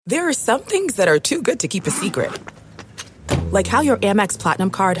There are some things that are too good to keep a secret. Like how your Amex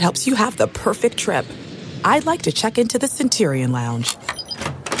Platinum card helps you have the perfect trip. I'd like to check into the Centurion Lounge.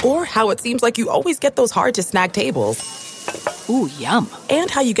 Or how it seems like you always get those hard-to-snag tables. Ooh, yum.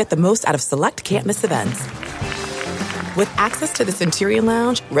 And how you get the most out of select can't-miss events. With access to the Centurion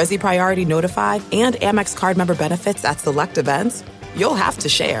Lounge, Resi Priority Notified, and Amex card member benefits at select events, you'll have to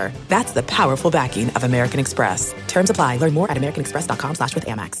share. That's the powerful backing of American Express. Terms apply. Learn more at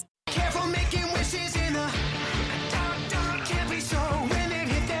americanexpress.com/withAmex. Careful making wishes in the dark, can't be sure when it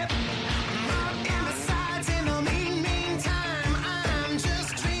hit that mark. And besides, in the meantime, I'm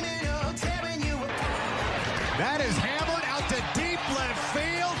just dreaming of tearing you apart. That is hammered out to deep left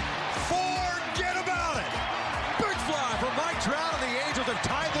field. Forget about it. Big fly from Mike Trout, and the Angels have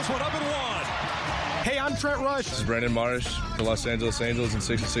tied this one up at 1. Hey, I'm Trent Rush. This is Brandon Marsh, the Los Angeles Angels and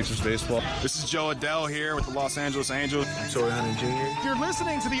 66ers baseball. This is Joe Adele here with the Los Angeles Angels. I'm Torrey Hunter Jr. You're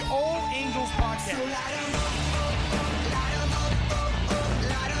listening to the All Angels podcast.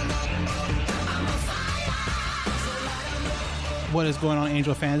 What is going on,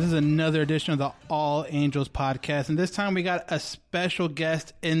 Angel fans? This is another edition of the All Angels podcast, and this time we got a special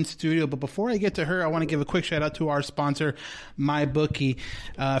guest in studio. But before I get to her, I want to give a quick shout out to our sponsor, MyBookie.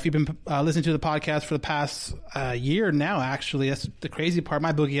 If you've been listening to the podcast for the past year now, actually, that's the crazy part.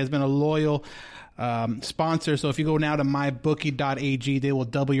 MyBookie has been a loyal sponsor. So if you go now to mybookie.ag, they will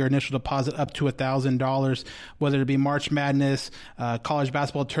double your initial deposit up to $1,000, whether it be March Madness, college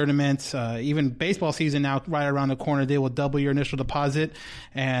basketball tournaments, even baseball season now right around the corner. They will double your initial deposit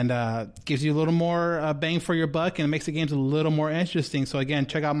and gives you a little more bang for your buck, and it makes the games a little more interesting. So again,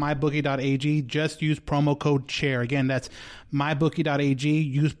 check out mybookie.ag. Just use promo code CHAIR. Again, that's mybookie.ag.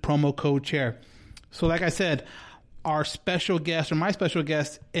 Use promo code CHAIR. So like I said, our special guest, or my special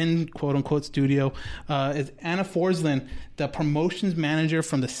guest in quote-unquote studio, is Anna Forslund, the promotions manager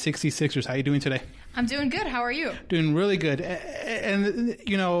from the 66ers. How are you doing today? I'm doing good. How are you? Doing really good. And,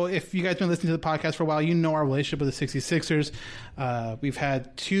 you know, if you guys have been listening to the podcast for a while, you know our relationship with the 66ers. We've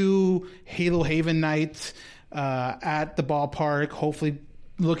had 2 Halo Haven nights at the ballpark, hopefully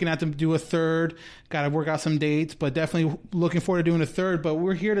looking at them do a third. Got to work out some dates, but definitely looking forward to doing a third. But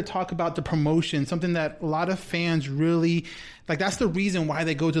we're here to talk about the promotion, something that a lot of fans really like. That's the reason why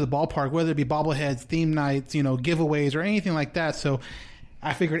they go to the ballpark, whether it be bobbleheads, theme nights, you know, giveaways, or anything like that. So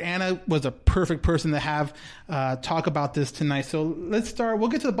I figured Anna was a perfect person to have talk about this tonight. So let's start. We'll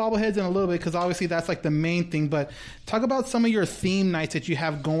get to the bobbleheads in a little bit because obviously that's like the main thing. But talk about some of your theme nights that you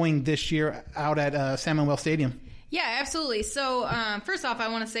have going this year out at San Manuel Stadium. Yeah, absolutely. So first off, I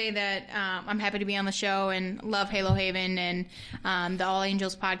want to say that I'm happy to be on the show and love Halo Haven and the All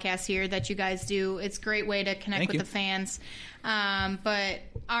Angels podcast here that you guys do. It's a great way to connect with the fans. But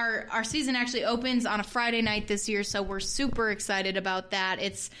our season actually opens on a Friday night this year, so we're super excited about that.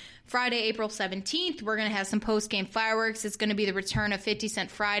 It's Friday, April 17th. We're going to have some post-game fireworks. It's going to be the return of 50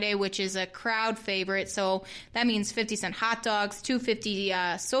 Cent Friday, which is a crowd favorite. So that means 50 cent hot dogs,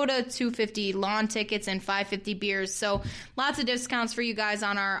 $2.50 soda, $2.50 lawn tickets, and $5.50 beers. So lots of discounts for you guys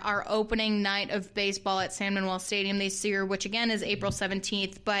on our opening night of baseball at San Manuel Stadium this year, which again is April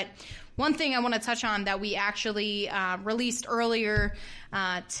 17th. But one thing I want to touch on that we actually released earlier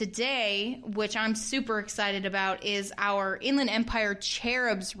today, which I'm super excited about, is our Inland Empire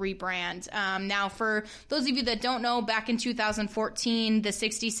Cherubs rebrand. Now, for those of you that don't know, back in 2014, the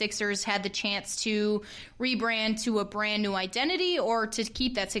 66ers had the chance to rebrand to a brand new identity or to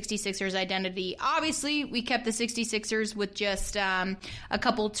keep that 66ers identity. Obviously, we kept the 66ers with just a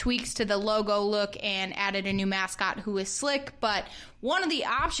couple tweaks to the logo look and added a new mascot who is Slick, but one of the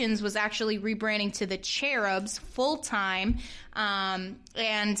options was actually rebranding to the Cherubs full-time,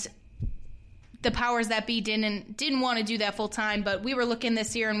 and the powers that be didn't want to do that full-time, but we were looking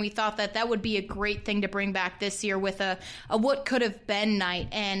this year, and we thought that would be a great thing to bring back this year with a what could have been night,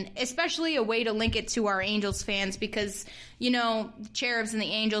 and especially a way to link it to our Angels fans because, you know, the Cherubs and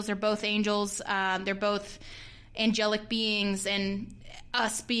the Angels are both angels. They're both angelic beings, and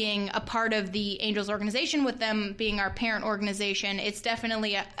us being a part of the Angels organization, with them being our parent organization, it's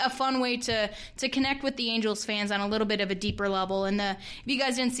definitely a fun way to connect with the Angels fans on a little bit of a deeper level. And if you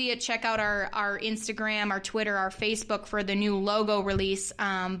guys didn't see it, check out our Instagram, our Twitter, our Facebook for the new logo release.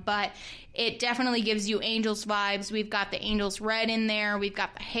 But it definitely gives you Angels vibes. We've got the Angels red in there. We've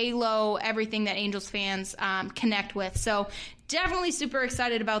got the halo, everything that Angels fans connect with. So definitely super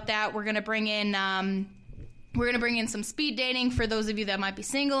excited about that. We're going to bring in some speed dating for those of you that might be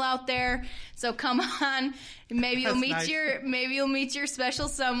single out there. So come on, maybe you'll meet your special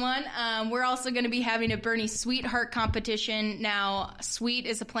someone. We're also going to be having a Bernie Sweetheart competition. Now, sweet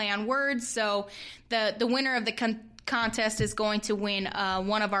is a play on words, so the winner of the contest is going to win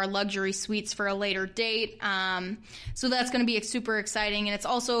one of our luxury suites for a later date. So that's going to be super exciting. And it's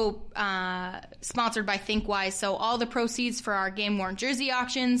also sponsored by ThinkWise. So all the proceeds for our game-worn jersey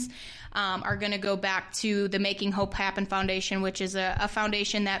auctions are going to go back to the Making Hope Happen Foundation, which is a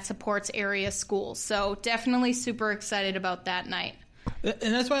foundation that supports area schools. So definitely super excited about that night.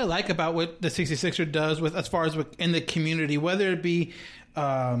 And that's what I like about what the 66er does with as far as in the community, whether it be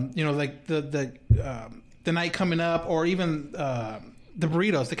like the night coming up, or even the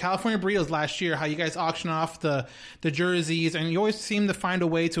burritos, the California burritos last year, how you guys auction off the jerseys, and you always seem to find a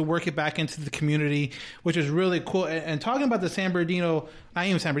way to work it back into the community, which is really cool. And talking about the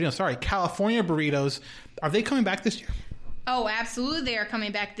California burritos, are they coming back this year? Oh, absolutely, they are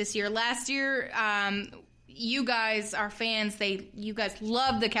coming back this year. Last year, you guys, our fans, you guys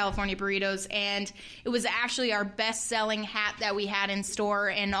loved the California burritos, and it was actually our best-selling hat that we had in store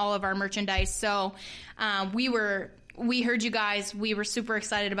and all of our merchandise. So we heard you guys. We were super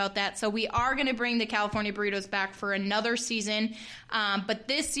excited about that. So we are going to bring the California burritos back for another season. But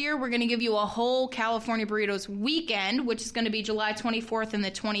this year, we're going to give you a whole California burritos weekend, which is going to be July 24th and the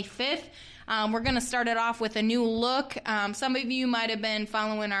 25th. We're going to start it off with a new look. Some of you might have been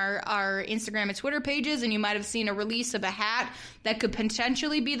following our Instagram and Twitter pages, and you might have seen a release of a hat that could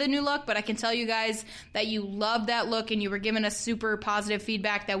potentially be the new look. But I can tell you guys that you love that look, and you were giving us super positive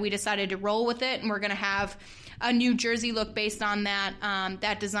feedback that we decided to roll with it, and we're going to have a new jersey look based on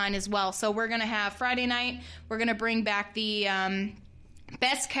that design as well. So we're going to have Friday night. We're going to bring back the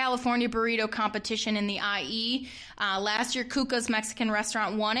Best California Burrito competition in the IE. Last year, Cuca's Mexican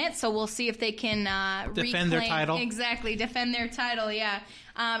Restaurant won it, so we'll see if they can defend their title. Exactly, defend their title, yeah.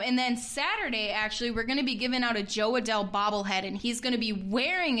 And then Saturday, actually, we're going to be giving out a Joe Adele bobblehead, and he's going to be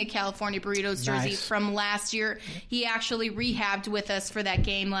wearing a California Burritos jersey from last year. He actually rehabbed with us for that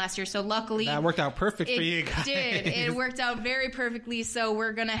game last year, so luckily... That worked out perfect for you guys. It did. It worked out very perfectly, so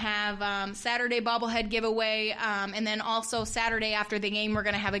we're going to have Saturday bobblehead giveaway, and then also Saturday after the game, we're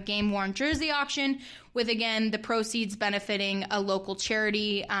going to have a game-worn jersey auction with, again, the proceeds benefiting a local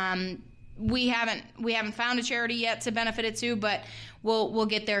charity. We haven't found a charity yet to benefit it to, but we'll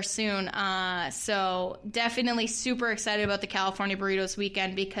get there soon. So definitely super excited about the California Burritos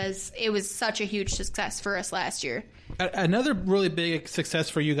weekend because it was such a huge success for us last year. Another really big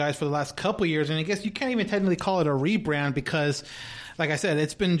success for you guys for the last couple of years, and I guess you can't even technically call it a rebrand because, like I said,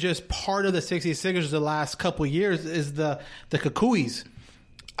 it's been just part of the 66ers the last couple of years, is the Kukuis.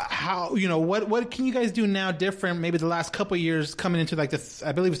 How, what can you guys do now different? Maybe the last couple of years coming into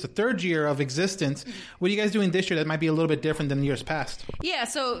I believe it's the third year of existence. What are you guys doing this year that might be a little bit different than years past? Yeah,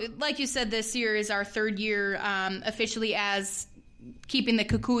 so like you said, this year is our third year officially as keeping the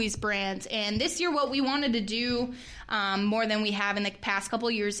Kukuis brand. And this year what we wanted to do more than we have in the past couple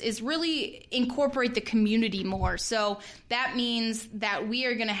of years is really incorporate the community more. So that means that we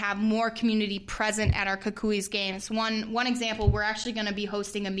are going to have more community present at our Kukuis games. One example, we're actually going to be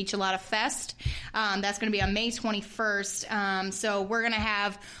hosting a Michelada Fest. That's going to be on May 21st. So we're going to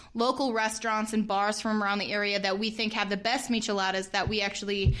have local restaurants and bars from around the area that we think have the best micheladas that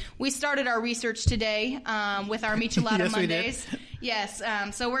we started our research today with our Michelada Yes, Mondays. Yes.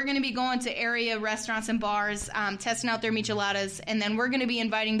 So we're going to be going to area restaurants and bars, testing out their micheladas, and then we're going to be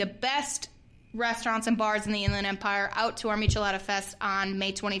inviting the best restaurants and bars in the Inland Empire out to our Michelada Fest on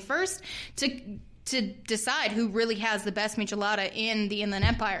May 21st to decide who really has the best michelada in the Inland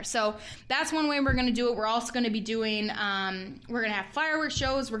Empire. So that's one way we're going to do it. We're also going to be doing, we're going to have fireworks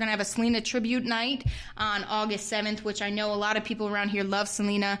shows. We're going to have a Selena tribute night on August 7th, which I know a lot of people around here love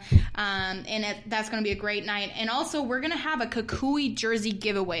Selena, and that's going to be a great night. And also, we're going to have a Kukui jersey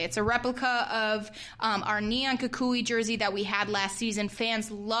giveaway. It's a replica of our neon Kukui jersey that we had last season.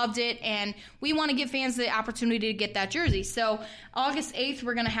 Fans loved it, and we want to give fans the opportunity to get that jersey. So August 8th,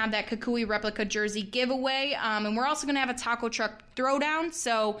 we're going to have that Kukui replica jersey giveaway, and we're also going to have a taco truck throwdown.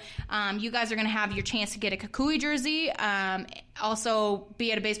 So you guys are going to have your chance to get a Kukui jersey, also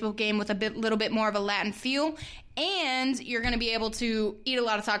be at a baseball game with a little bit more of a Latin feel, and you're going to be able to eat a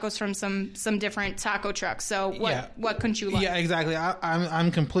lot of tacos from some different taco trucks. So what couldn't you like? Yeah, exactly.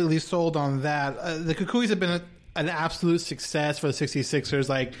 I'm completely sold on that. The Kukuis have been an absolute success for the 66ers.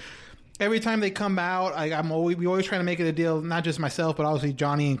 Like, every time they come out, we always try to make it a deal, not just myself, but obviously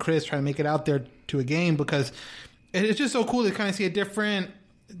Johnny and Chris try to make it out there to a game because it's just so cool to kind of see a different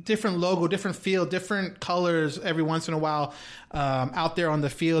logo, different feel, different colors every once in a while out there on the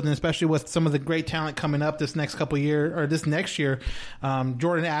field, and especially with some of the great talent coming up this next year.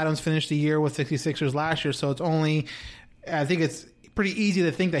 Jordan Adams finished the year with 66ers last year, so I think it's pretty easy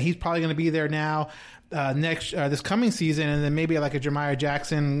to think that he's probably going to be there now. This coming season, and then maybe like a Jeremiah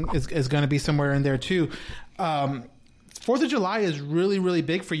Jackson is going to be somewhere in there too. 4th of July is really, really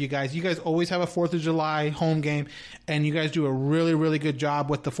big for you guys. You guys always have a 4th of July home game, and you guys do a really, really good job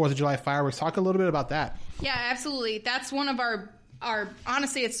with the 4th of July fireworks. Talk a little bit about that. Yeah, absolutely. That's one of our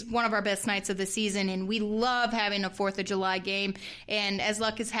honestly, it's one of our best nights of the season, and we love having a 4th of July game. And as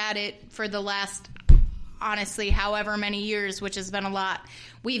Luck has had it for the last, honestly, however many years, which has been a lot,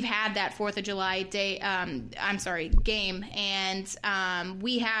 we've had that 4th of July game, and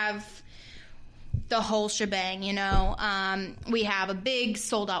we have the whole shebang, you know. We have a big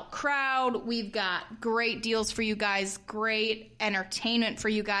sold-out crowd. We've got great deals for you guys, great entertainment for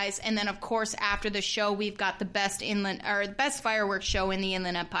you guys, and then, of course, after the show, we've got the best fireworks show in the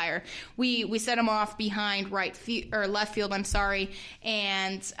Inland Empire. We set them off behind left field, and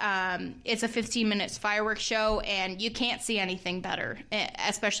it's a 15 minutes fireworks show, and you can't see anything better,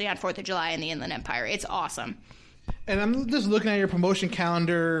 especially on 4th of July in the Inland Empire. It's awesome. And I'm just looking at your promotion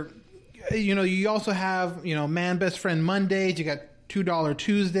calendar. You know, you also have, you know, Man Best Friend Mondays. You got $2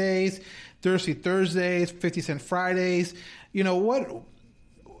 Tuesdays, Thirsty Thursdays, 50-cent Fridays. You know, what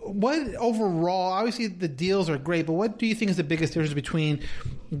overall, obviously the deals are great, but what do you think is the biggest difference between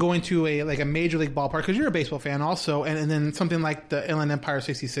going to a major league ballpark, because you're a baseball fan also, and then something like the Inland Empire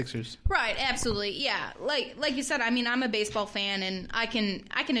 66ers? Right, absolutely. Yeah. Like you said, I mean, I'm a baseball fan, and I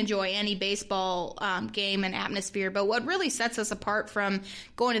can enjoy any baseball game and atmosphere, but what really sets us apart from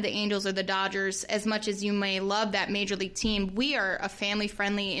going to the Angels or the Dodgers, as much as you may love that major league team, we are a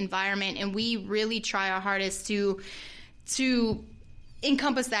family-friendly environment, and we really try our hardest to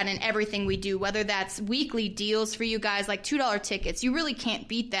encompass that in everything we do, whether that's weekly deals for you guys, like $2 tickets. You really can't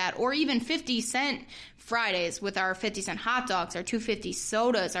beat that. Or even 50-cent Fridays with our 50-cent hot dogs, our $2.50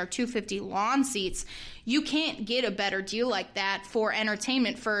 sodas, our $2.50 lawn seats. You can't get a better deal like that for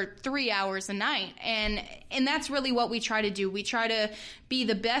entertainment for 3 hours a night. And that's really what we try to do. We try to be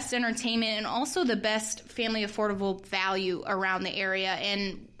the best entertainment and also the best family affordable value around the area.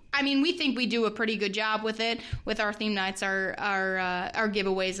 And I mean, we think we do a pretty good job with it, with our theme nights, our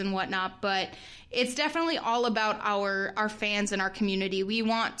giveaways and whatnot, but it's definitely all about our fans and our community. We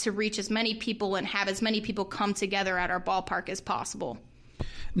want to reach as many people and have as many people come together at our ballpark as possible.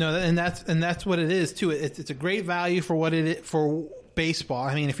 No, and that's what it is too. It's a great value for what it is for baseball.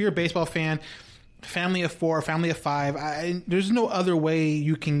 I mean, if you're a baseball fan, family of 4, family of 5, there's no other way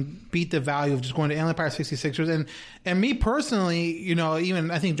you can beat the value of just going to Inland Empire 66ers. And me personally, you know,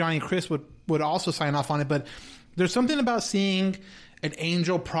 even I think Johnny and Chris would also sign off on it, but there's something about seeing an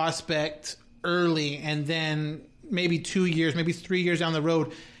Angel prospect early and then maybe 2 years, maybe 3 years down the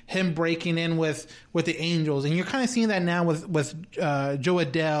road, him breaking in with the Angels. And you're kind of seeing that now with Joe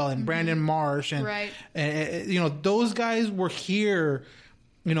Adell and Brandon Marsh. And, right. You know, those guys were here,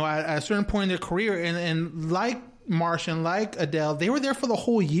 you know, at a certain point in their career, and like Marsh and like Adele, they were there for the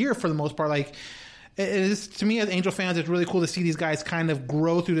whole year for the most part. Like, it is, to me as Angel fans, it's really cool to see these guys kind of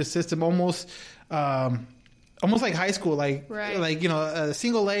grow through the system, almost like high school. Like, right. Like, you know,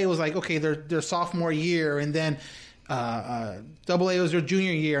 single A was like, okay, their sophomore year, and then double A was their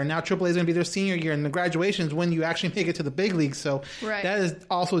junior year, and now triple A is going to be their senior year, and the graduation is when you actually make it to the big leagues. So right. That is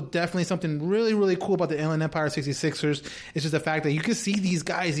also definitely something really, really cool about the Inland Empire 66ers. It's just the fact that you can see these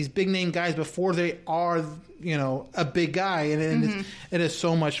guys, these big name guys, before they are, you know, a big guy, and it is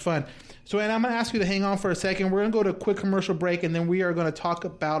so much fun. So, and I'm going to ask you to hang on for a second. We're going to go to a quick commercial break, and then we are going to talk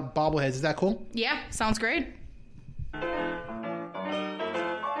about bobbleheads. Is that cool? Yeah, sounds great.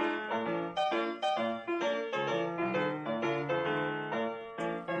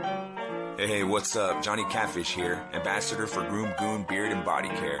 Hey, what's up? Johnny Catfish here, ambassador for Groom Goon Beard and Body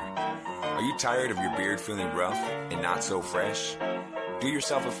Care. Are you tired of your beard feeling rough and not so fresh? Do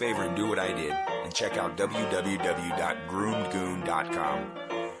yourself a favor and do what I did and check out www.groomgoon.com.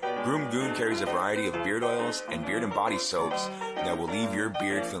 Groom Goon carries a variety of beard oils and beard and body soaps that will leave your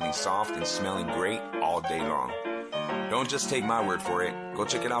beard feeling soft and smelling great all day long. Don't just take my word for it. Go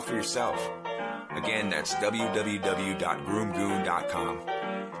check it out for yourself. Again, that's www.groomgoon.com.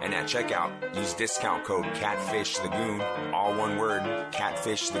 And at checkout, use discount code CATFISHTheGoon, all one word,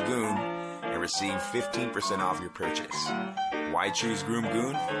 CATFISHTheGoon, and receive 15% off your purchase. Why choose Groom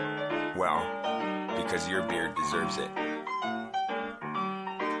Goon? Well, because your beard deserves it.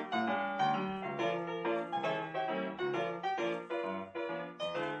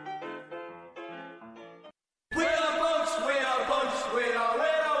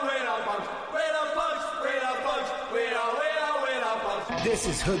 This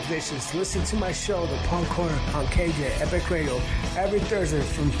is Hood Vicious. Listen to my show, The Punk Corner, on KJ Epic Radio, every Thursday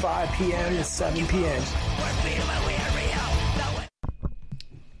from 5 p.m. to 7 p.m.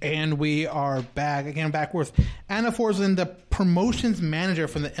 And we are back. Again, back with Anna Forsland, the promotions manager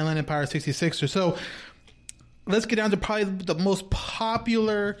from the Inland Empire 66ers. So, let's get down to probably the most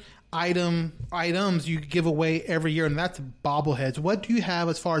popular items you give away every year, and that's bobbleheads. What do you have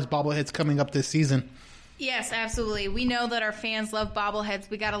as far as bobbleheads coming up this season? Yes, absolutely. We know that our fans love bobbleheads.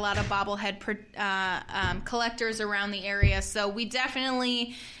 We got a lot of bobblehead collectors around the area, so we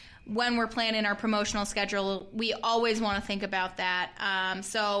definitely, when we're planning our promotional schedule, we always want to think about that.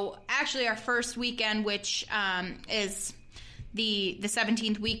 So actually our first weekend, which is the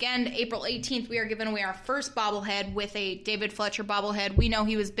 17th weekend, April 18th, we are giving away our first bobblehead with a David Fletcher bobblehead. We know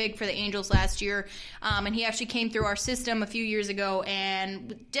he was big for the Angels last year, and he actually came through our system a few years ago,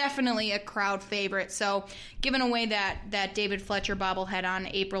 and definitely a crowd favorite. So giving away that David Fletcher bobblehead on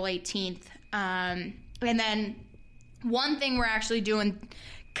April 18th. And then one thing we're actually doing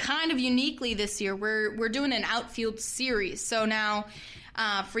kind of uniquely this year, we're doing an outfield series. So now,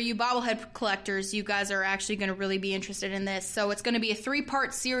 for you bobblehead collectors, you guys are actually going to really be interested in this. So it's going to be a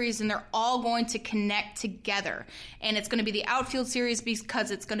 3-part series, and they're all going to connect together. And it's going to be the outfield series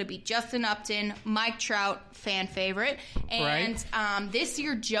because it's going to be Justin Upton, Mike Trout, fan favorite, and this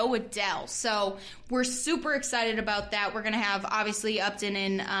year Joe Adell. So we're super excited about that. We're going to have obviously Upton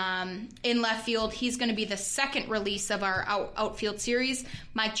in left field. He's going to be the second release of our outfield series.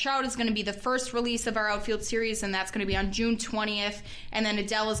 Mike Trout is going to be the first release of our outfield series, and that's going to be on June 20th. And then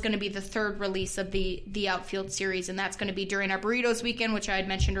Adell is going to be the third release of the outfield series, and that's going to be during our Burritos weekend, which I had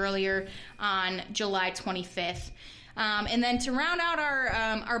mentioned earlier, on July 25th. And then to round out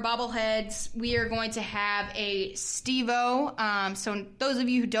our bobbleheads, we are going to have a Steve-O. So those of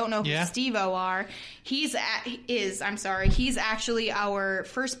you who don't know who Steve-O are, he's actually our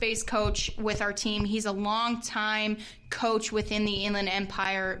first base coach with our team. He's a long-time coach within the Inland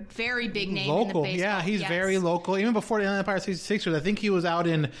Empire, very big name in the baseball. Yeah, he's very local. Even before the Inland Empire 66ers, I think he was out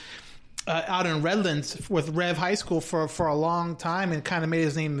in Redlands with Rev High School for a long time and kind of made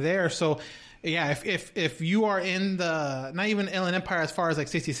his name there. So yeah, if you are in the, not even Inland Empire as far as like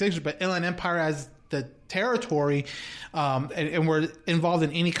 66ers, but Inland Empire as the territory, and we're involved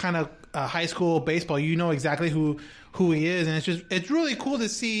in any kind of high school baseball, you know exactly who he is, and it's really cool to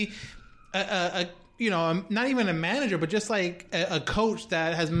see not even a manager, but just like a coach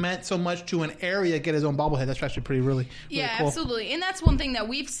that has meant so much to an area get his own bobblehead. That's actually really cool. Absolutely. And that's one thing that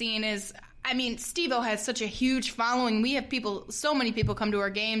we've seen is, I mean, Steve-O has such a huge following. We have so many people come to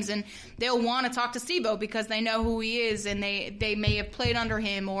our games, and they'll want to talk to Steve-O because they know who he is, and they may have played under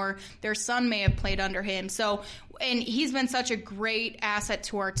him, or their son may have played under him. So, and he's been such a great asset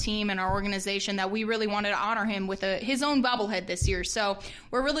to our team and our organization that we really wanted to honor him with his own bobblehead this year. So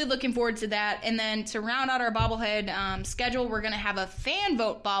we're really looking forward to that. And then to round out our bobblehead schedule, we're going to have a fan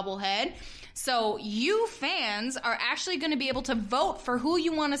vote bobblehead. So you fans are actually going to be able to vote for who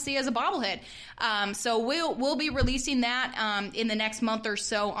you want to see as a bobblehead. So we'll be releasing that in the next month or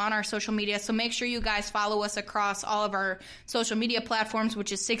so on our social media. So make sure you guys follow us across all of our social media platforms,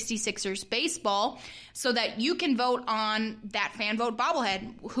 which is 66ers Baseball, so that you can vote on that fan vote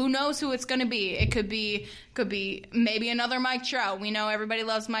bobblehead. Who knows who it's going to be? It could be maybe another Mike Trout. We know everybody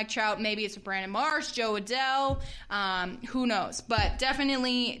loves Mike Trout. Maybe it's Brandon Marsh, Joe Adell. Who knows? But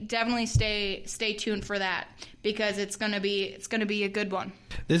definitely stay tuned for that, because it's gonna be a good one.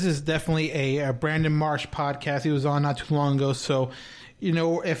 This is definitely a Brandon Marsh podcast. He was on not too long ago, so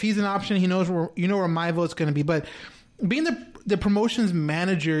if he's an option, he knows where my vote's going to be. But being the promotions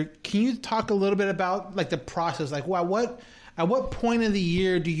manager, can you talk a little bit about like the process? Like, at what point of the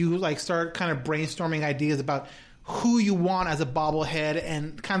year do you like start kind of brainstorming ideas about who you want as a bobblehead,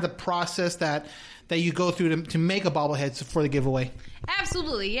 and kind of the process that you go through to make a bobblehead for the giveaway?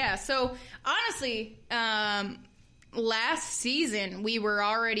 Absolutely, yeah. So honestly, last season we were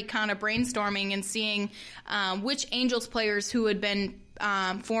already kind of brainstorming and seeing which Angels players who had been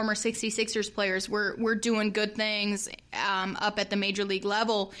former 66ers players were doing good things up at the major league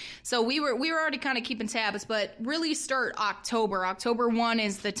level. So we were already kind of keeping tabs, but really start October. October 1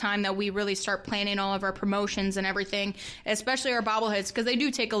 is the time that we really start planning all of our promotions and everything, especially our bobbleheads, because they do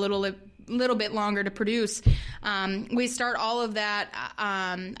take a little bit longer to produce. We start all of that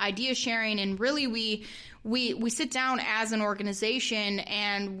idea sharing, and really we sit down as an organization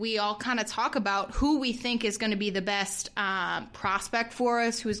and we all kind of talk about who we think is going to be the best prospect for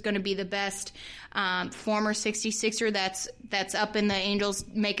us, who's going to be the best former 66er that's up in the Angels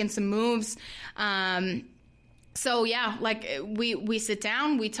making some moves. So yeah, like we sit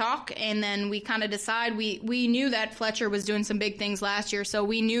down, we talk, and then we kind of decide. We knew that Fletcher was doing some big things last year, so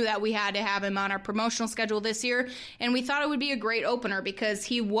we knew that we had to have him on our promotional schedule this year, and we thought it would be a great opener because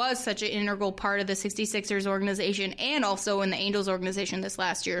he was such an integral part of the 66ers organization and also in the Angels organization this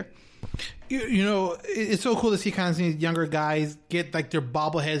last year. It's so cool to see kind of these younger guys get like their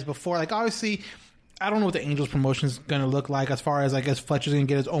bobbleheads before. Like obviously, I don't know what the Angels promotion is going to look like as far as, I guess, Fletcher's going to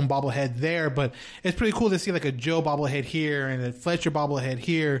get his own bobblehead there, but it's pretty cool to see like a Joe bobblehead here and a Fletcher bobblehead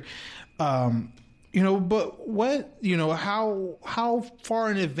here. But what, how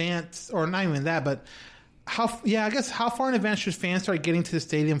far in advance, or not even that, but how far in advance should fans start getting to the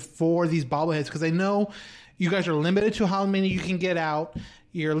stadium for these bobbleheads? Because I know you guys are limited to how many you can get out.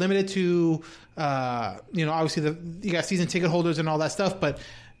 You're limited to, obviously you got season ticket holders and all that stuff, but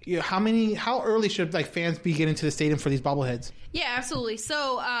how early should like fans be getting to the stadium for these bobbleheads? Yeah, absolutely.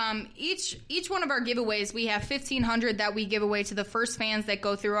 So each one of our giveaways, we have 1,500 that we give away to the first fans that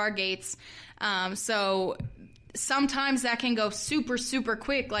go through our gates. So sometimes that can go super, super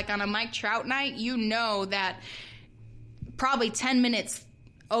quick. Like on a Mike Trout night, that probably 10 minutes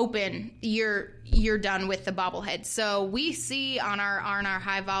open, you're done with the bobblehead. So we see on our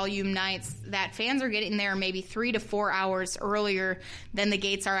high volume nights that fans are getting there maybe 3 to 4 hours earlier than the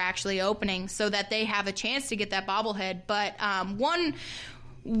gates are actually opening, so that they have a chance to get that bobblehead. But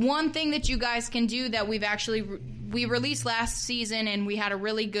one thing that you guys can do that we released last season, and we had a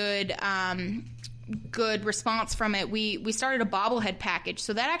really good response from it. We started a bobblehead package,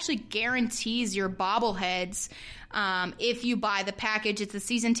 so that actually guarantees your bobbleheads. If you buy the package, it's a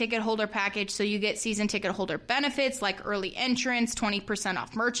season ticket holder package, so you get season ticket holder benefits like early entrance, 20%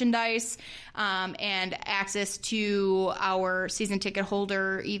 off merchandise, and access to our season ticket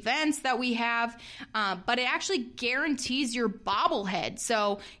holder events that we have. But it actually guarantees your bobblehead,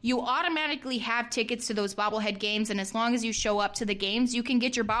 so you automatically have tickets to those bobblehead games, and as long as you show up to the games, you can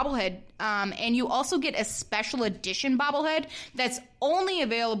get your bobblehead. And you also get a special edition bobblehead that's only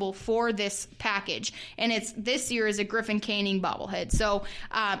available for this package, and this year is a Griffin Canning bobblehead. So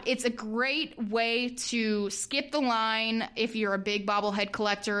it's a great way to skip the line if you're a big bobblehead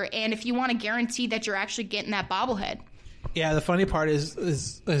collector, and if you want to guarantee that you're actually getting that bobblehead. Yeah, the funny part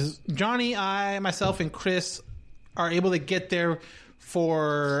is Johnny, I, myself, and Chris are able to get there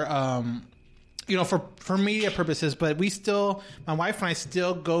for for media purposes, but my wife and I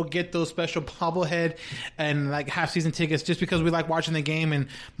still go get those special bobblehead and like half season tickets just because we like watching the game, and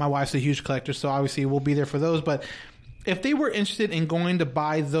my wife's a huge collector, so obviously we'll be there for those. But if they were interested in going to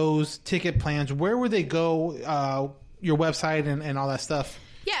buy those ticket plans, where would they go? Your website and all that stuff?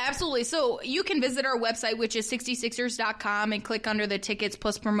 Yeah, absolutely. So you can visit our website, which is 66ers.com, and click under the Tickets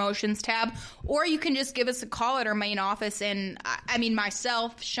Plus Promotions tab, or you can just give us a call at our main office, and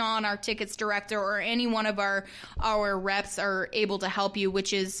myself, Sean, our tickets director, or any one of our reps are able to help you,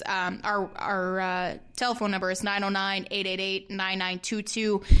 which is our telephone number is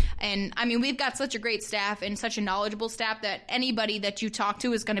 909-888-9922. And we've got such a great staff and such a knowledgeable staff that anybody that you talk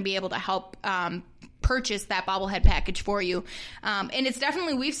to is going to be able to help purchase that bobblehead package for you. And it's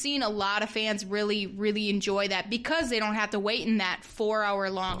definitely, we've seen a lot of fans really, really enjoy that because they don't have to wait in that 4-hour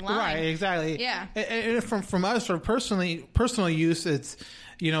long line. Right, exactly. Yeah. And from us, for personal use, it's,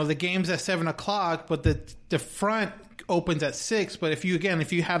 the game's at 7:00, but the front opens at 6. But if you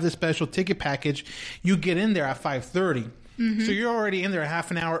have this special ticket package, you get in there at 5:30. Mm-hmm. So you're already in there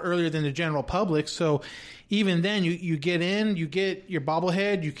half an hour earlier than the general public. So even then, you get in, you get your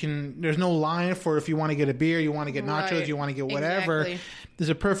bobblehead. There's no line for if you want to get a beer, you want to get nachos, right, you want to get whatever. Exactly. There's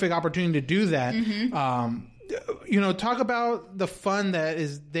a perfect opportunity to do that. Mm-hmm. Talk about the fun that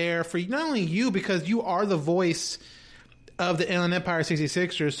is there for not only you, because you are the voice of the Inland Empire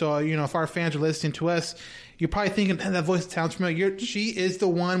 66ers. So, if our fans are listening to us, you're probably thinking, man, that voice sounds familiar. She is the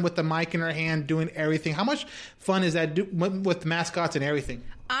one with the mic in her hand doing everything. How much fun is that with the mascots and everything?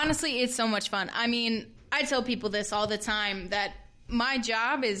 Honestly, it's so much fun. I tell people this all the time, that my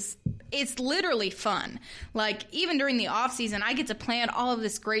job it's literally fun. Like, even during the off season, I get to plan all of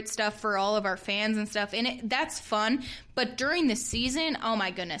this great stuff for all of our fans and stuff, and that's fun. But during the season, oh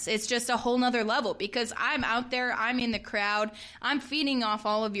my goodness, it's just a whole nother level, because I'm out there, I'm in the crowd, I'm feeding off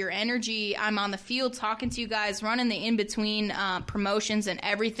all of your energy, I'm on the field talking to you guys, running the in-between promotions and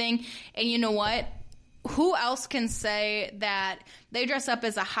everything. And you know what? Who else can say that they dress up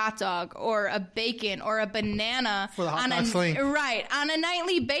as a hot dog or a bacon or a banana for the hot dog sling, right, on a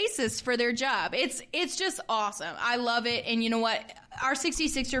nightly basis for their job? It's just awesome. I love it. And you know what? Our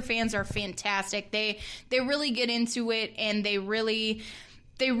 66er fans are fantastic. They really get into it, and they really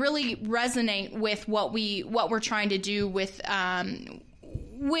resonate with what we're trying to do with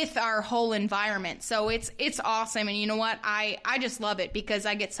our whole environment. So it's awesome. And you know what? I just love it because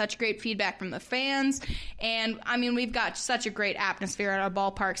I get such great feedback from the fans. And we've got such a great atmosphere at our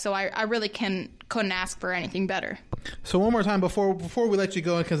ballpark. So I really couldn't ask for anything better. So one more time before we let you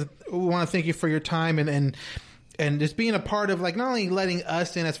go, because we want to thank you for your time and just being a part of, like, not only letting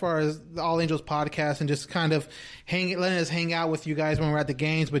us in as far as the All Angels podcast and just kind of letting us hang out with you guys when we're at the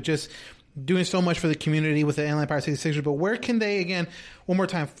games, but just doing so much for the community with the Inland Empire 66ers. But where can they, again, one more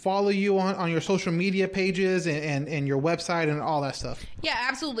time, follow you on your social media pages and your website and all that stuff? Yeah,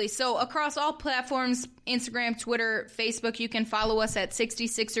 absolutely. So across all platforms, Instagram, Twitter, Facebook, you can follow us at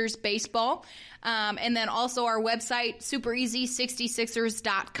 66ers Baseball. And then also our website, super easy,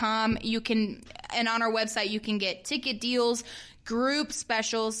 66ers.com. And on our website, you can get ticket deals, group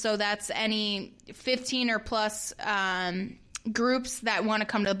specials. So that's any 15 or plus groups that want to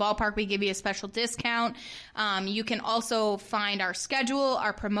come to the ballpark. We give you a special discount. You can also find our schedule,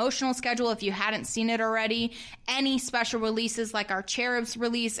 our promotional schedule, if you hadn't seen it already, any special releases like our Cherubs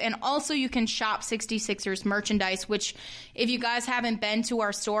release, and also you can shop 66ers merchandise, which if you guys haven't been to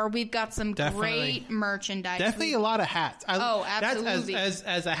our store, we've got some great merchandise. Definitely a lot of hats. Absolutely.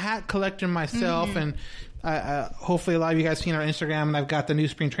 As a hat collector myself, and hopefully a lot of you guys seen our Instagram, and I've got the new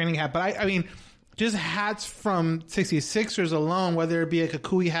spring training hat, but I mean, just hats from 66ers alone, whether it be a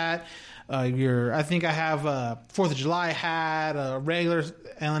Kukui hat, I think I have a 4th of July hat, a regular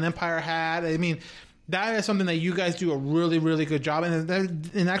Inland Empire hat. I mean, that is something that you guys do a really, really good job.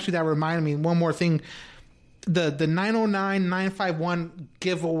 And actually, that reminded me one more thing: the 909-951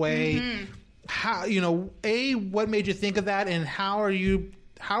 giveaway. How, what made you think of that, and how are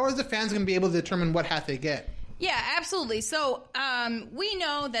the fans going to be able to determine what hat they get? Yeah, absolutely. So we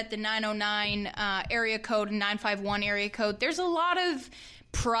know that the 909 area code and 951 area code, there's a lot of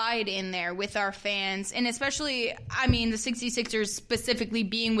pride in there with our fans, and especially, the 66ers specifically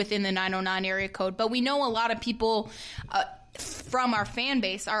being within the 909 area code. But we know a lot of people from our fan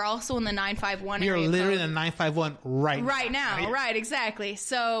base are also in the 951 area code. You're literally in the 951 right now. Right, exactly.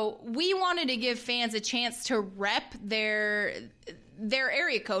 So we wanted to give fans a chance to rep their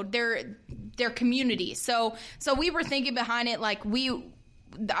area code, their community. So we were thinking behind it, like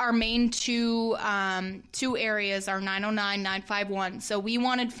our main two areas are 909, 951. So we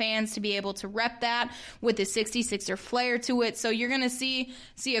wanted fans to be able to rep that with the 66er flair to it. So you're going to see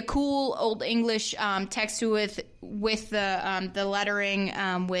a cool Old English text to it with the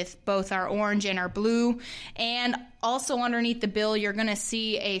lettering with both our orange and our blue. And also underneath the bill, you're going to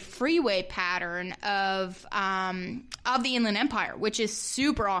see a freeway pattern of the Inland Empire, which is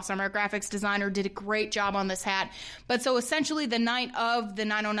super awesome. Our graphics designer did a great job on this hat. But so essentially the night of the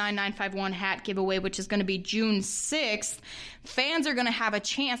 909-951 hat giveaway, which is going to be June 6th, fans are going to have a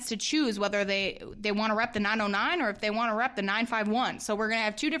chance to choose whether they want to rep the 909 or if they want to rep the 951. So we're going to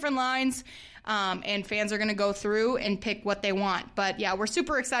have two different lines. And fans are going to go through and pick what they want. But yeah, we're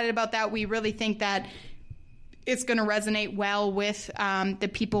super excited about that. We really think that it's going to resonate well with the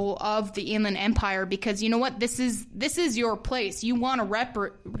people of the Inland Empire, because you know what? This is your place. You want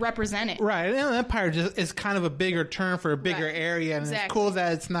to represent it. Right. Inland Empire just is kind of a bigger term for a bigger area. And It's cool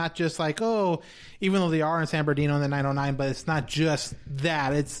that it's not just like, even though they are in San Bernardino in the 909, but it's not just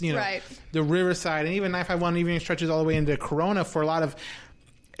that. It's, the Riverside, and even 951 even stretches all the way into Corona for a lot of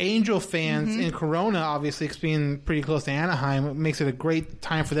Angel fans in Corona, obviously, being pretty close to Anaheim, it makes it a great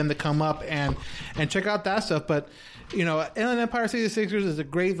time for them to come up and check out that stuff. But, Inland Empire 66ers is a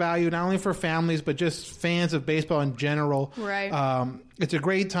great value, not only for families, but just fans of baseball in general. Right. It's a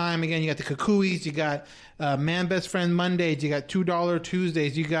great time. Again, you got the Kukuis, you got Man Best Friend Mondays, you got $2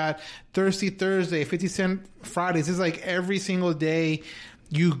 Tuesdays, you got Thirsty Thursday, 50-cent Fridays. It's like every single day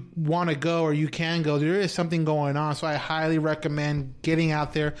you want to go or you can go, there is something going on. So I highly recommend getting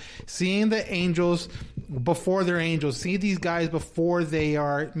out there, seeing the Angels before they're Angels. See these guys before they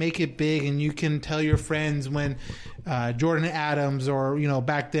make it big, and you can tell your friends when Jordan Adams or,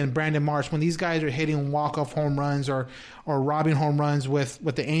 back then Brandon Marsh, when these guys are hitting walk-off home runs or robbing home runs with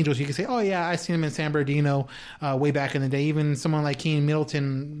the Angels, you can say, oh yeah, I seen him in San Bernardino way back in the day. Even someone like Keen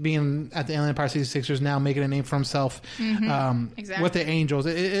Middleton being at the Inland Empire 66ers now, making a name for himself exactly. with the Angels.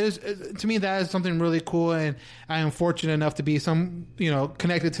 It is, to me, that is something really cool, and I am fortunate enough to be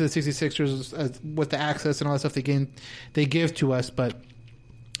connected to the 66ers with the access and all that stuff they give to us. But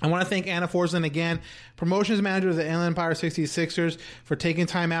I want to thank Anna Forsland again, promotions manager of the Inland Empire 66ers, for taking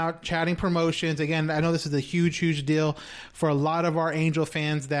time out, chatting promotions. Again, I know this is a huge, huge deal for a lot of our Angel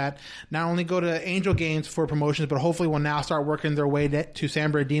fans that not only go to Angel games for promotions, but hopefully will now start working their way to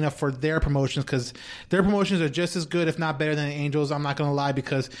San Bernardino for their promotions, because their promotions are just as good, if not better, than the Angels. I'm not going to lie,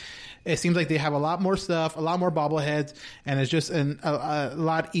 because it seems like they have a lot more stuff, a lot more bobbleheads, and it's just a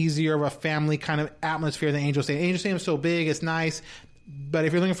lot easier of a family kind of atmosphere than Angel Stadium. Angel Stadium is so big, it's nice. But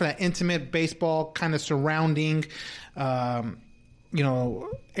if you're looking for that intimate baseball kind of surrounding, area,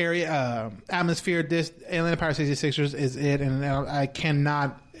 atmosphere, this Inland Empire 66ers is it. And I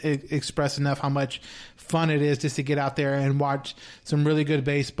cannot express enough how much fun it is just to get out there and watch some really good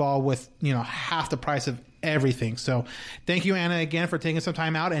baseball with, half the price of everything. So thank you, Anna, again for taking some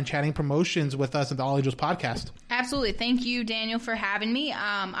time out and chatting promotions with us at the All Angels podcast. Absolutely. Thank you, Daniel, for having me.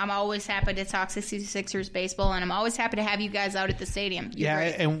 I'm always happy to talk 66ers baseball, and I'm always happy to have you guys out at the stadium. You're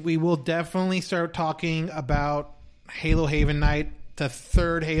great. And we will definitely start talking about Halo Haven night, the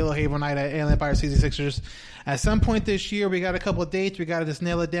third Halo Haven night at Inland Empire 66ers. At some point this year, we got a couple of dates. We got to just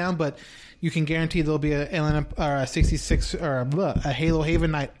nail it down, but you can guarantee there'll be a Halo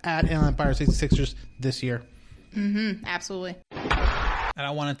Haven night at Inland Empire 66ers this year. Absolutely. And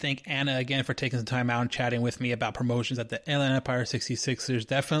I want to thank Anna again for taking some time out and chatting with me about promotions at the Inland Empire 66ers.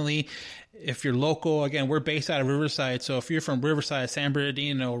 Definitely, if you're local, again, we're based out of Riverside. So if you're from Riverside, San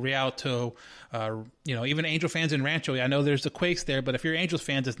Bernardino, Rialto, even Angel fans in Rancho, I know there's the Quakes there, but if you're Angels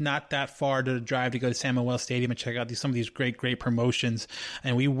fans, it's not that far to drive to go to San Manuel Stadium and check out some of these great promotions.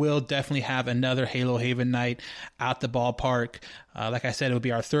 And we will definitely have another Halo Haven night at the ballpark. Like I said, it'll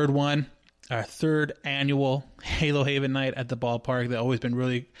be our third one. Our third annual Halo Haven night at the ballpark. They've always been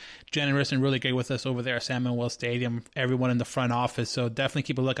really generous and really great with us over there at San Manuel Stadium, everyone in the front office. So definitely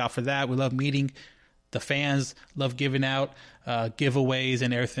keep a lookout for that. We love meeting the fans, love giving out giveaways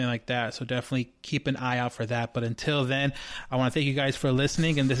and everything like that. So definitely keep an eye out for that. But until then, I want to thank you guys for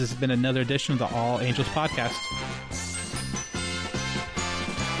listening. And this has been another edition of the All Angels podcast.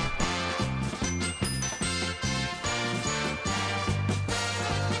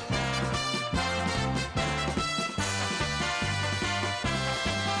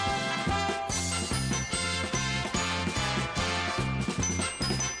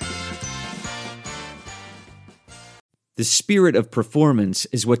 The spirit of performance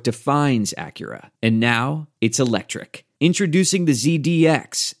is what defines Acura, and now it's electric. Introducing the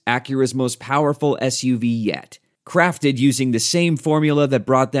ZDX, Acura's most powerful SUV yet. Crafted using the same formula that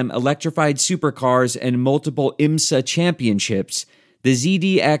brought them electrified supercars and multiple IMSA championships, the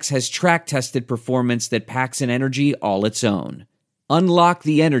ZDX has track-tested performance that packs an energy all its own. Unlock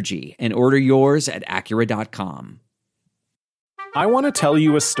the energy and order yours at Acura.com. I want to tell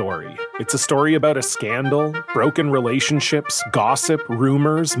you a story. It's a story about a scandal, broken relationships, gossip,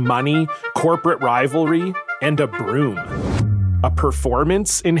 rumors, money, corporate rivalry, and a broom. A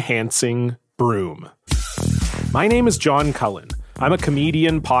performance-enhancing broom. My name is John Cullen. I'm a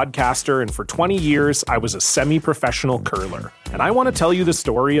comedian, podcaster, and for 20 years, I was a semi-professional curler. And I want to tell you the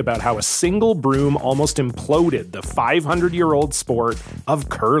story about how a single broom almost imploded the 500-year-old sport of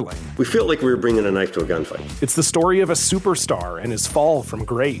curling. We felt like we were bringing a knife to a gunfight. It's the story of a superstar and his fall from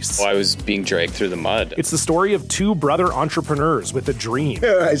grace. Well, I was being dragged through the mud. It's the story of two brother entrepreneurs with a dream.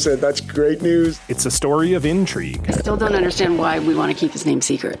 I said, that's great news. It's a story of intrigue. I still don't understand why we want to keep his name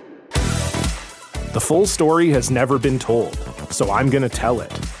secret. The full story has never been told, so I'm going to tell it.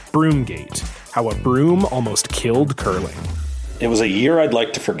 Broomgate, how a broom almost killed curling. It was a year I'd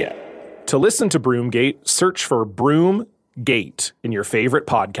like to forget. To listen to Broomgate, search for Broomgate in your favorite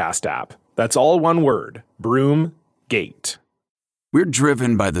podcast app. That's all one word, Broomgate. We're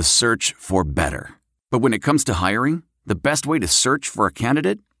driven by the search for better. But when it comes to hiring, the best way to search for a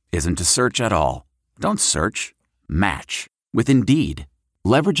candidate isn't to search at all. Don't search, match with Indeed.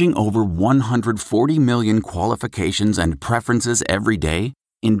 Leveraging over 140 million qualifications and preferences every day,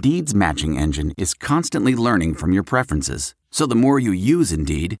 Indeed's matching engine is constantly learning from your preferences. So the more you use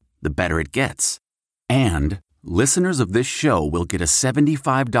Indeed, the better it gets. And listeners of this show will get a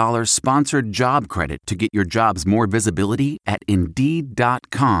 $75 sponsored job credit to get your jobs more visibility at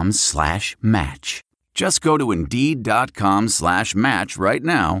Indeed.com/match. Just go to Indeed.com/match right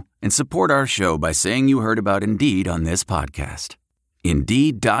now and support our show by saying you heard about Indeed on this podcast.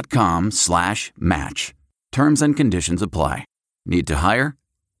 Indeed.com/match. Terms and conditions apply. Need to hire?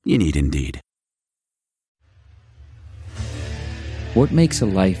 You need Indeed. What makes a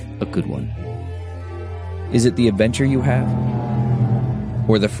life a good one? Is it the adventure you have?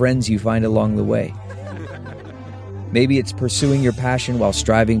 Or the friends you find along the way? Maybe it's pursuing your passion while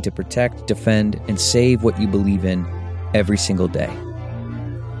striving to protect, defend, and save what you believe in every single day.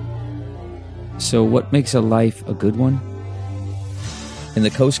 So what makes a life a good one? In the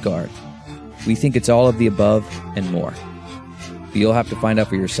Coast Guard, we think it's all of the above and more. But you'll have to find out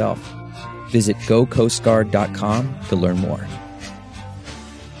for yourself. Visit GoCoastGuard.com to learn more.